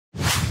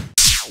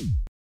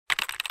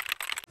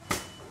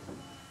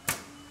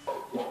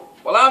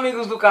Olá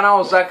amigos do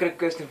canal ZACCARO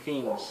Custom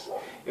Things.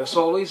 Eu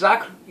sou o Luiz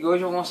ZACCARO e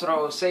hoje eu vou mostrar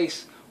para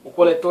vocês o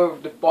coletor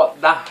de pó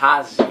da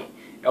Razi.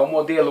 É o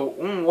modelo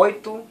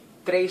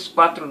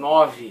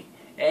 18349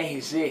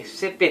 RZ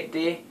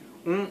CPT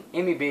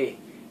 1MB.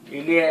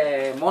 Ele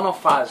é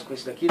monofásico,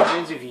 esse daqui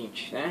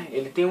 220, né?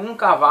 Ele tem 1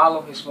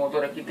 cavalo, esse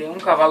motor aqui tem 1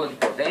 cavalo de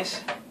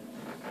potência,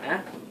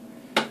 né?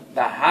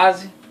 Da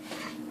Razi.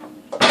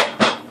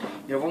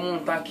 Eu vou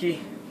montar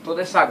aqui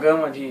toda essa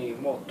gama de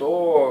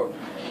motor,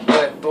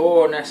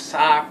 coletor, né,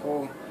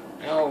 saco,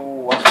 né,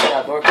 o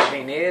aspirador que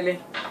vem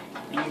nele,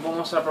 e vou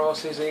mostrar pra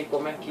vocês aí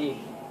como é que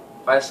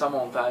faz essa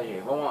montagem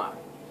aí. Vamos lá.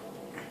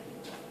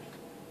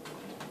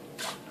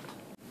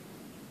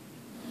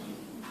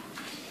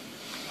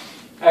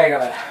 Aí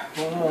galera,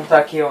 vamos montar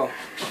aqui, ó.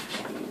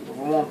 Eu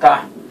vou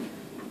montar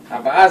a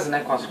base,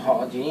 né, com as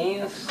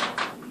rodinhas,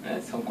 né,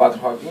 são 4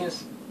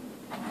 rodinhas,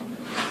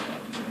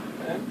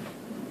 né?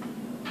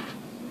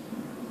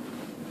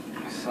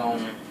 São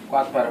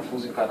 4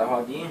 parafusos em cada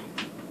rodinha.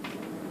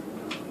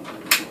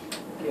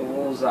 Eu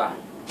vou usar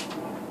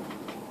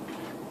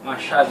uma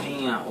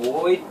chavinha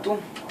 8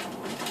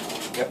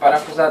 e a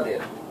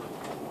parafusadeira.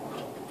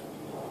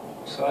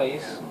 Só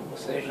isso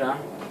você já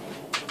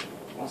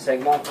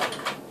consegue montar.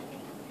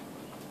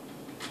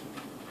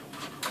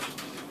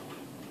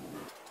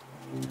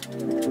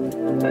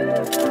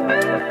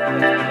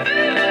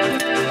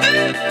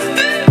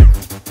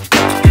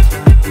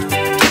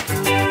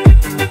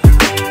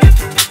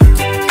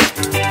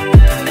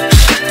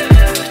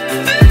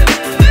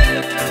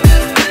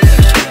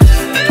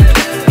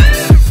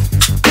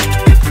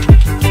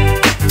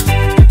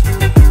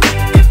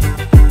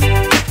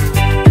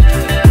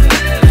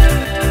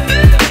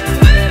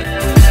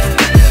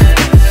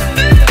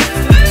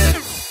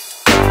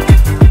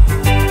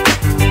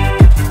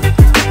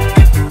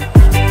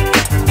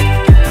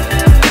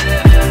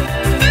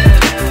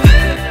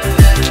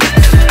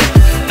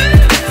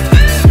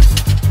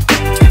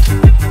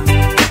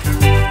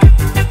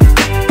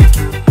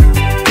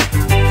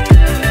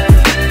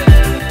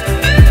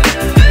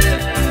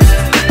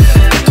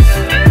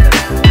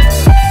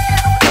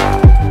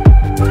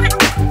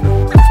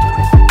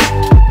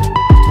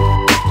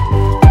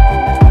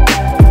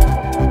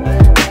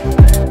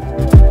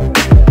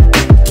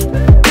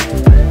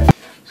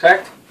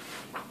 Certo?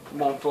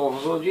 Montou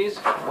os rodízios,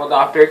 vou dar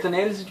um aperto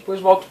neles e depois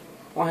volto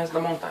com o resto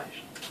da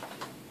montagem.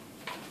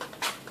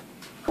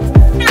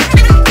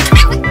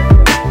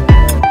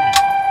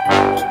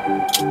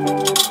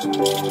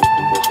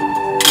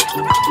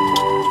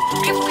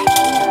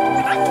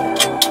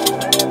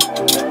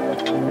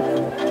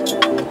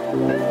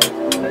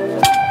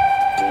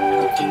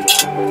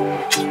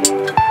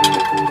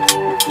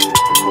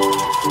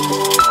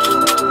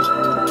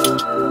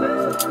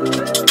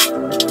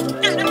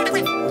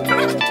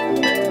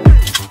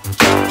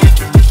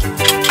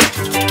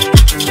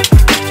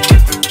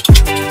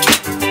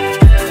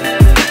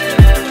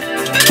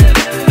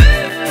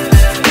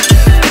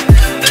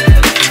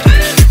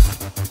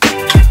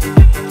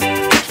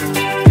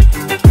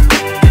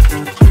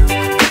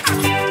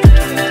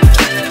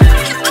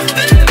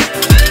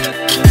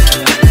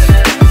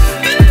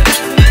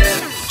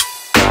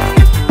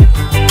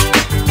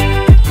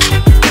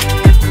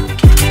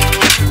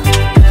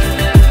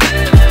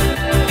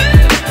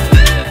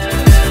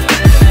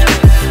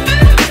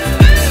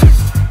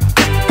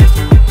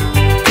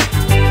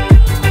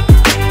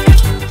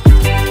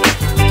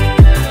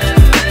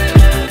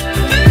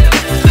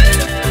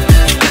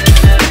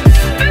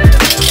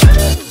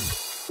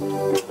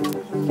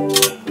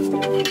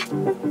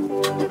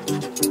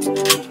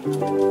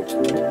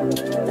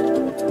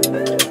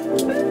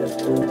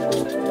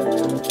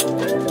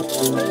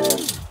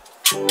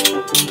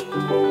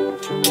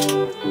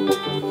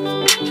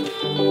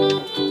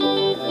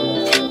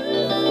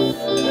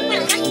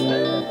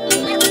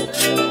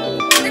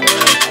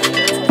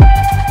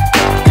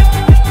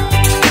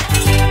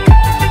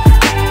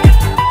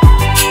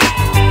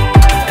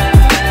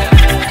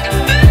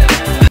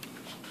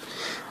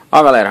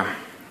 Ó galera,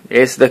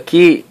 esse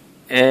daqui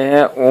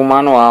é o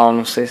manual,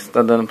 não sei se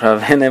tá dando pra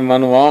ver, né?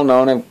 Manual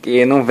não, né?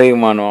 Porque não veio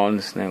manual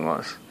nesse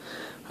negócio.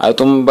 Aí eu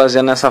tô me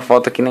baseando nessa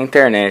foto aqui na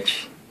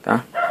internet,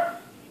 tá?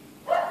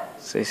 Não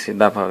sei se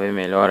dá pra ver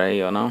melhor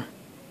aí ou não.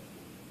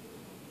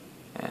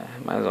 É,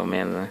 mais ou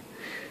menos, né?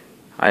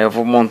 Aí eu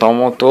vou montar o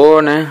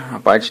motor, né? A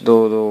parte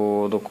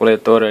do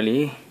coletor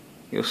ali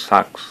e os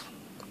sacos.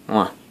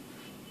 Vamos lá.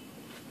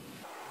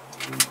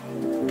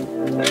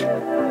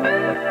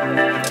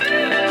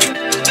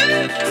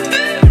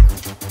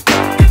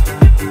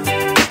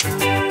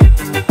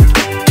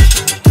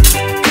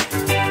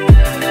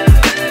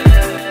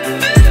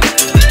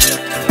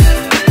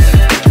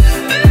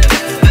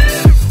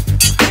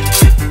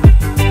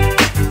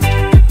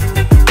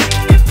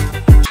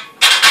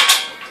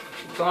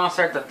 Uma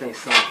certa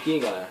atenção aqui,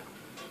 galera,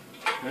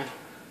 né?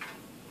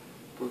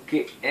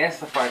 Porque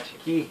essa parte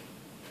aqui,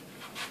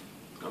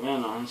 tá vendo?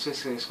 Não sei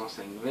se vocês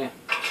conseguem ver.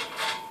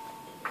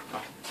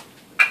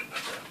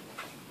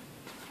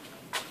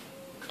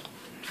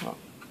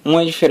 Um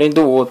é diferente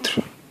do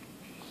outro.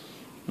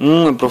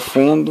 Um é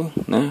profundo,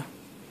 né?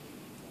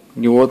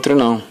 E o outro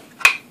não. Tá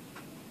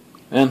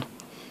vendo?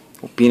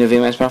 O pino vem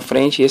mais pra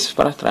frente e esse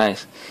para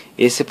trás.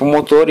 Esse é pro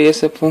motor e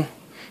esse é pro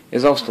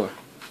exaustor.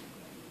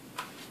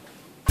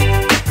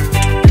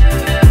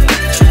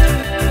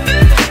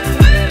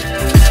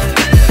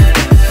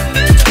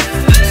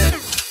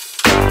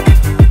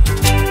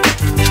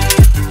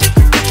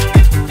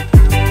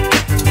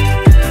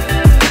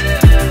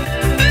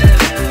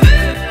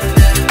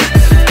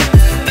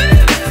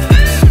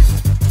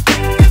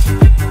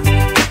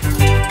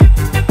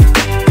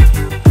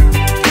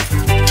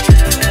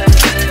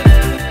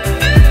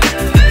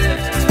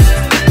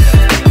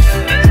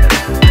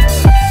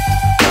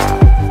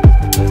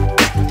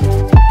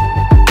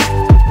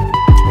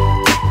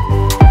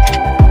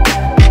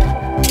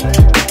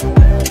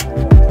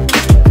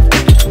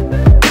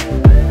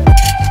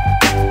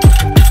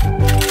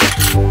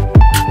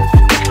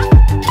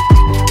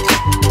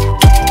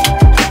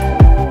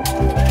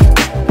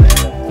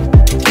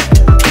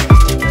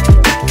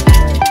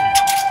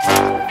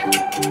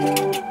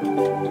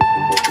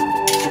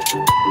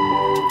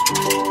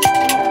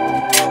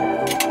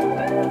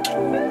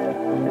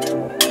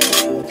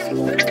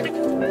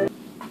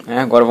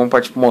 Agora vamos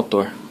partir pro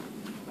motor.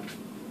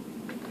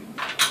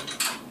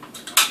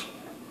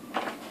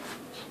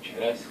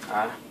 Tirar esse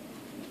cara.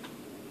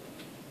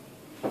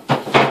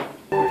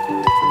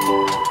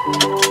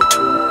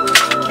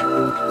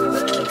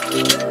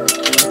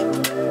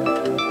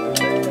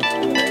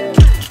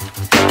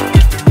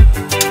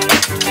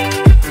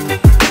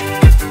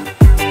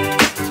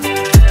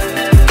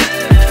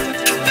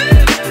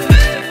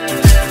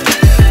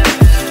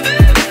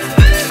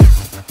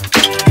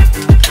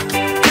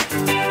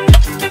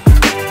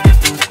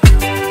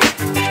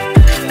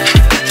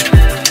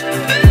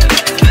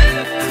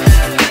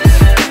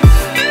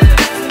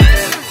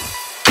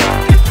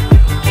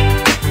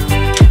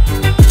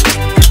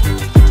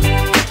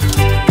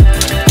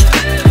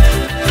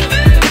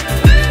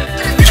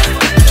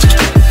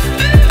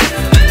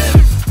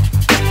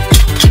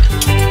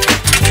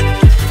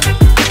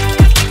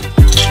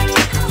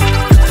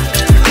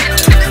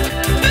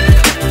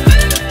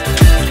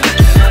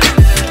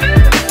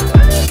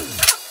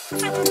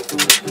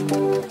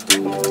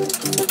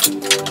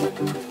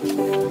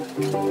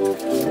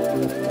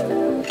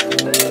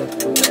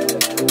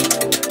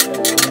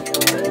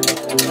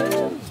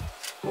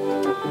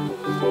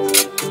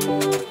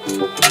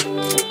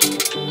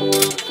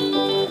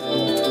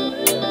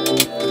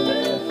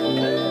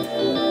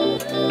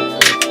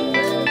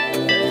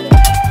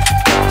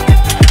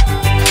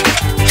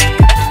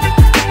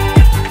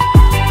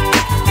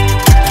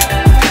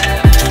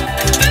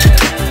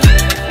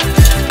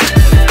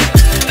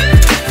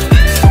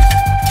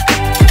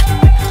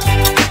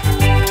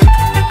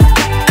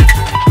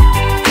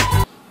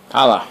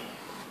 Ah lá,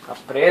 tá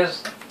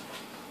preso,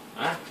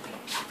 né?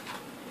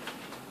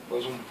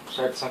 Depois de um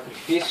certo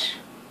sacrifício.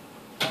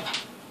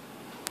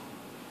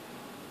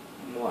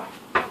 Vamos lá.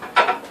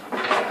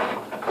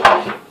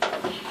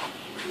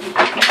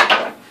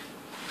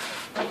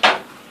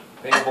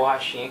 Tem a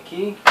borrachinha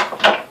aqui,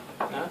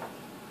 né?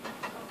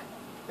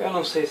 Eu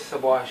não sei se essa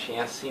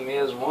borrachinha é assim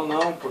mesmo ou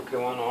não, porque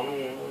o manual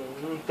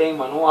não tem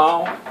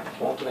manual,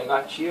 ponto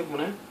negativo,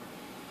 né?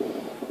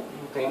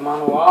 Não tem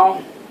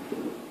manual.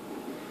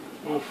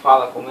 Não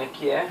fala como é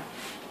que é,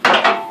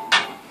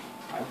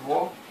 mas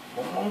vou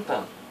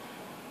montando.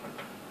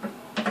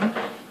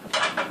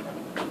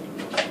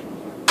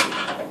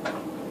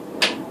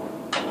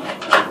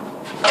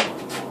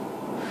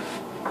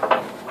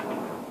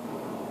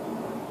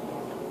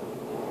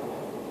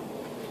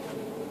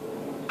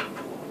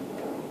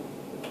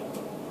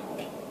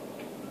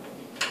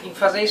 Tem que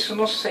fazer isso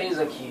no 6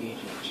 aqui,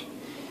 gente.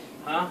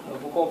 Eu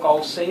vou colocar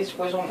o 6 e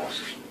depois eu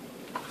mostro.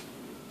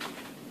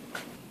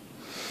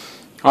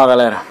 Ó,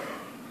 galera,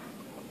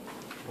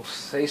 os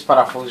 6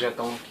 parafusos já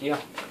estão aqui, ó.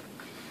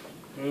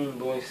 1,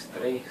 2,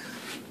 3,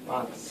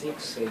 4,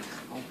 5, 6.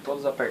 Estão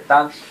todos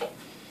apertados.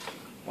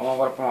 Vamos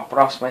agora para uma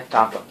próxima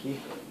etapa aqui.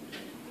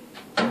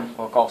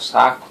 Vou colocar o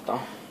saco e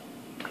tal.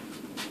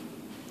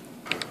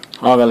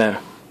 Ó,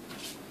 galera,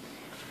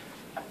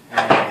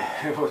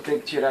 eu vou ter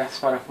que tirar esses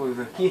parafusos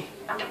aqui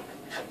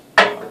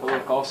para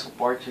colocar o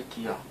suporte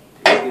aqui, ó.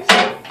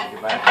 Ele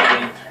vai aqui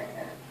dentro,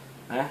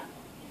 né?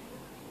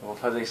 Eu vou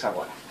fazer isso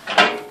agora.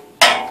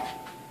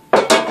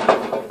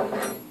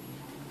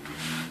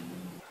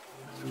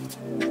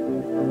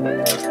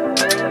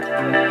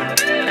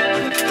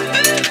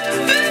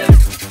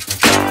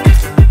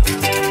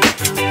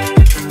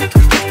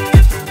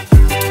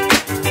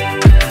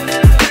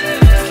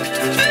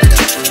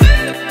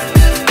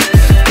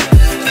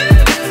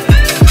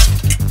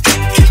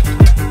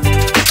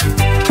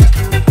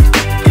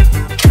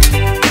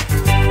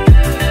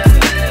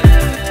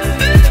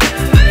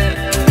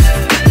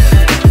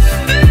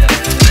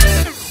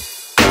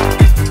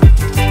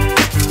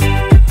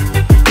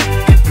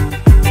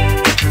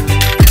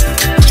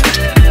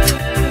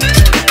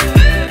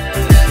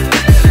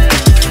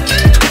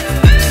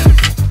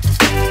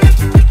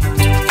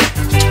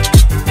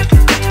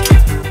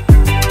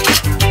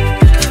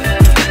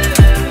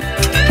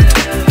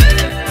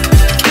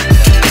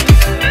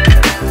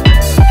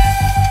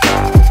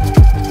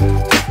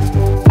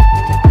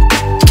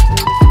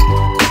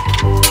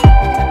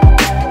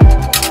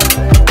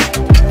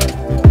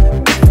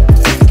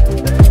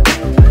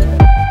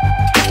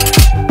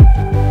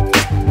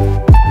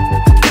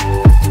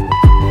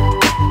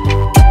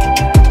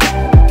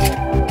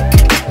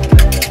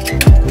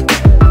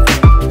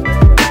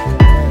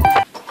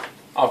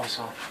 Ó,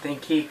 pessoal, tem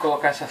que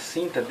colocar essa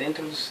cinta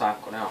dentro do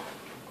saco, né? Ó,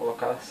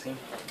 colocar ela assim.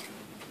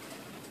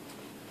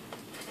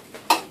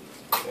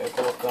 Vai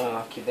colocando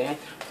ela aqui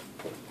dentro.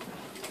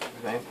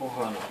 Vai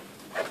empurrando, ó.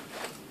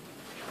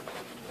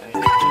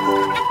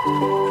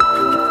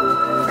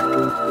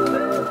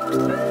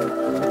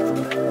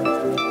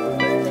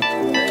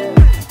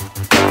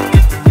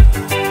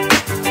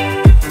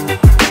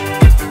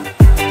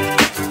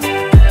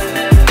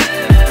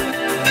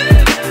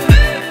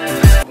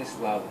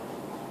 Desse lado.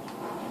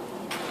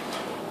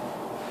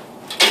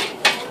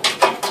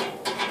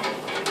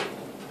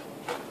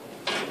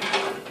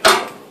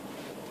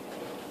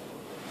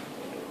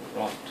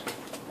 Pronto.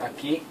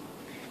 Aqui.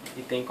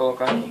 E tem que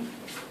colocar aqui.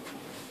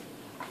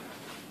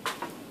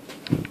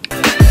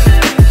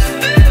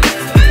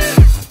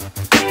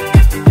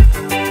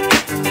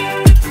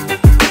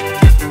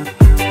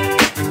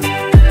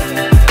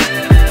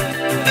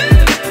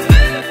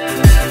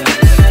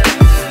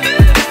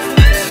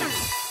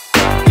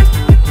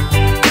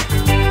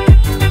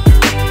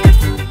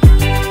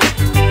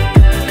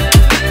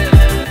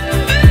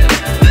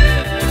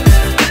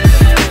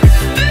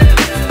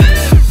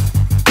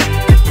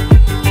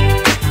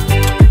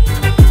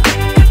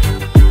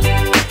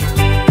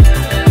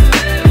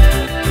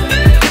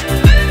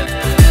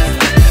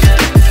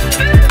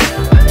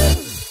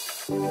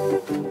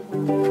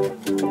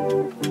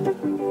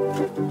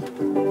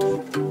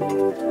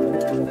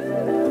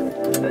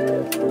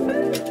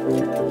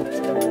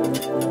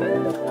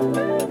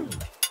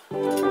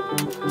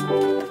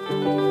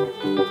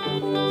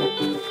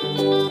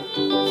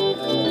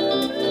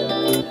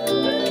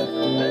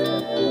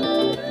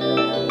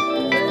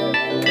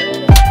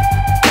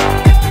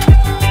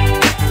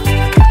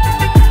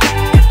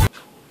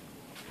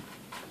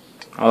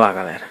 Olha lá,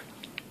 galera.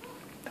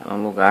 Tá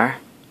no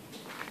lugar,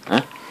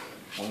 né?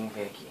 Vamos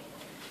ver aqui.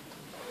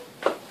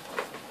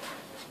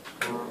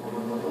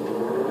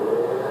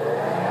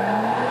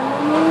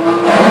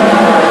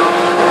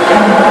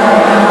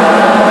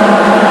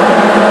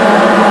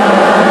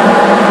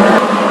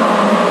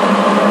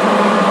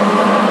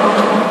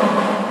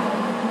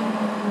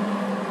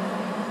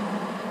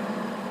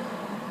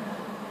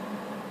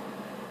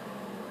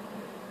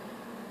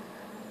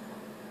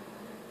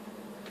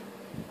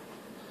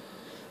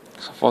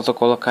 Só falta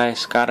colocar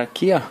esse cara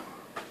aqui, ó.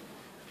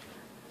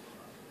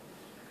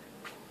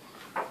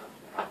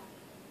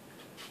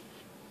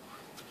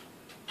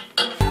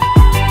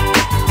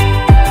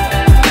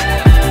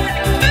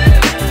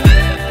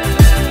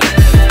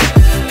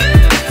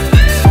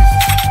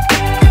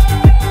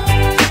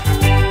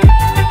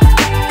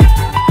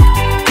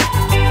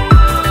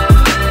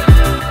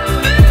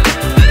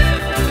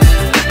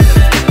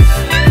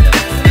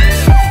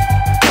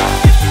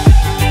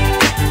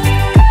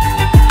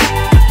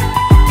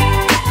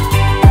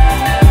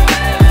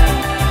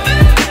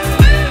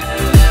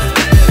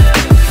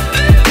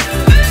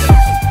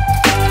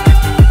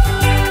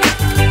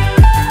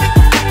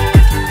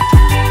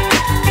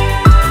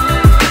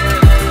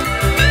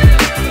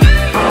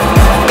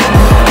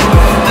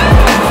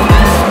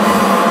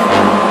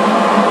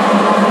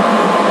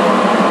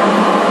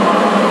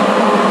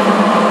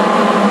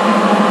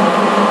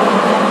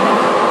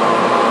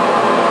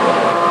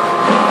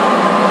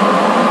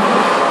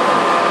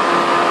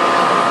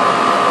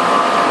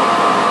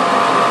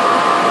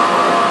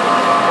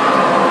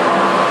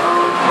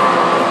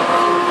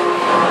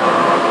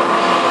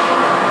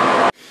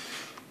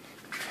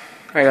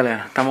 Aí,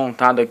 galera, tá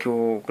montado aqui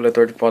o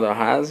coletor de pó da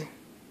Razi,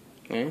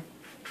 né?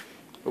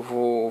 Eu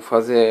vou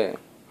fazer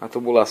a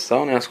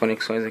tubulação, né, as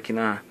conexões aqui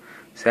na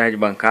serra de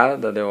bancada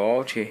da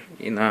DeWalt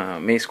e na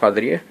meia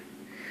esquadria,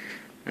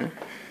 né?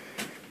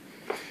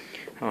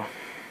 Ó,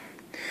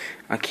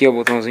 aqui é o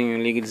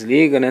botãozinho liga e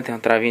desliga, né? Tem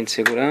uma travinha de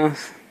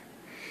segurança.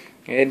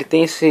 Ele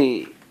tem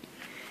esse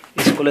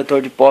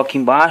coletor de pó aqui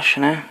embaixo,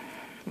 né?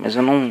 Mas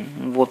eu não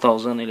vou estar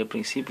usando ele a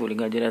princípio, vou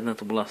ligar direto na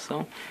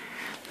tubulação,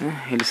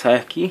 né? Ele sai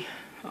aqui,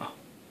 ó,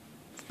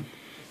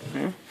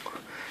 né?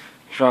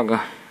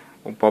 Joga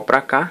o pó pra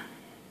cá,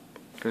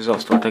 o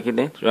exaustor tá aqui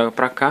dentro, joga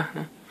pra cá,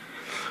 né?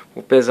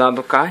 O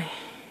pesado cai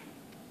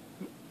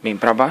bem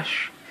pra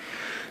baixo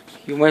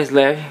e o mais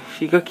leve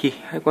fica aqui.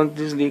 Aí quando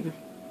desliga,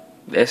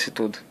 desce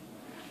tudo,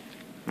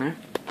 né?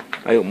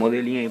 Aí o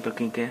modelinho aí pra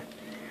quem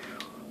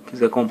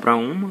quiser comprar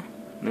uma,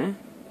 né?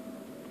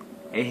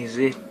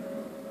 RZ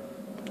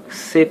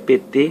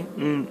CPT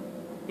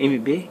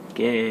 1MB,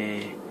 que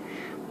é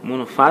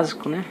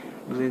monofásico, né?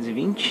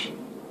 220,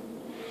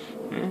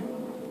 né?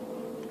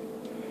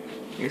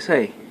 Isso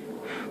aí.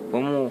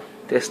 Vamos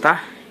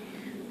testar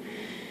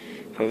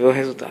para ver o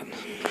resultado.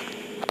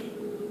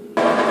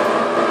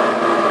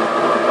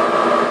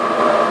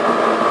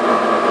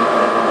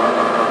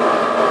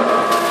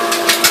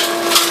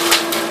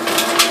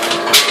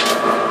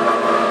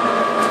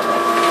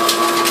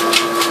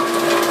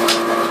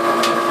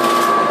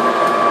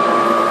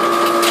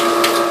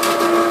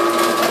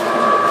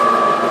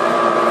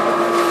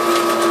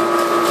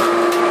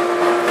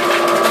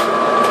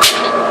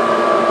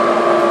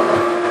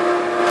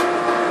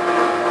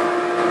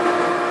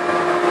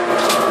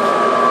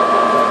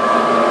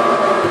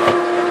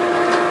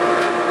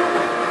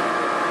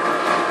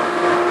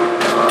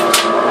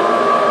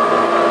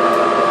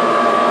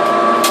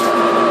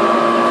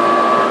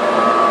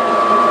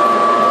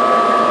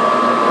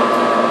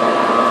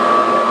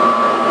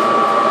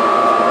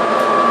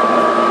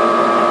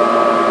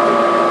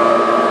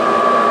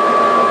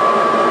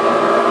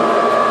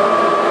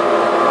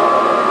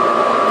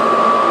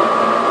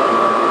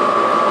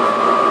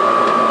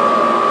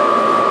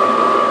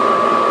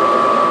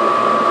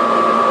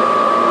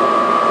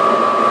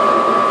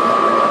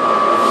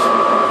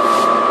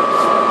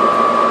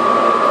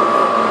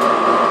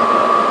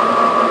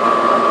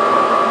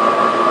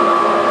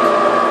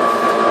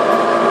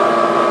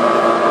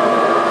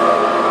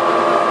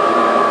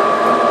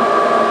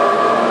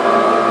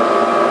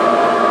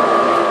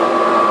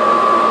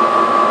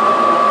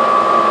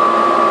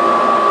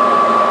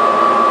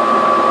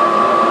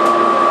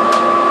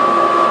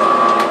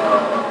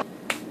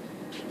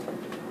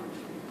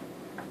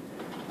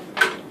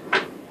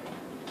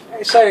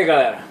 aí,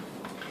 galera.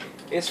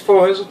 Esse foi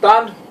o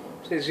resultado.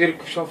 Vocês viram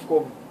que o chão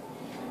ficou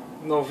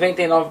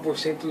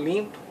 99%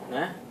 limpo,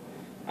 né?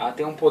 Ela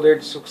tem um poder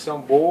de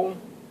sucção bom.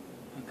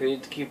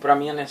 Acredito que para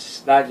minha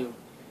necessidade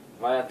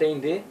vai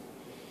atender,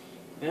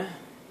 né?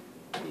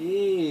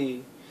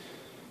 E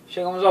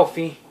chegamos ao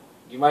fim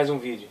de mais um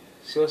vídeo.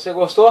 Se você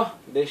gostou,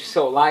 deixe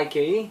seu like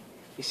aí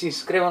e se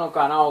inscreva no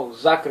canal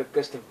ZACCARO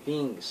Custom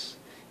Things.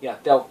 E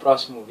até o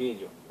próximo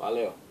vídeo.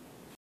 Valeu!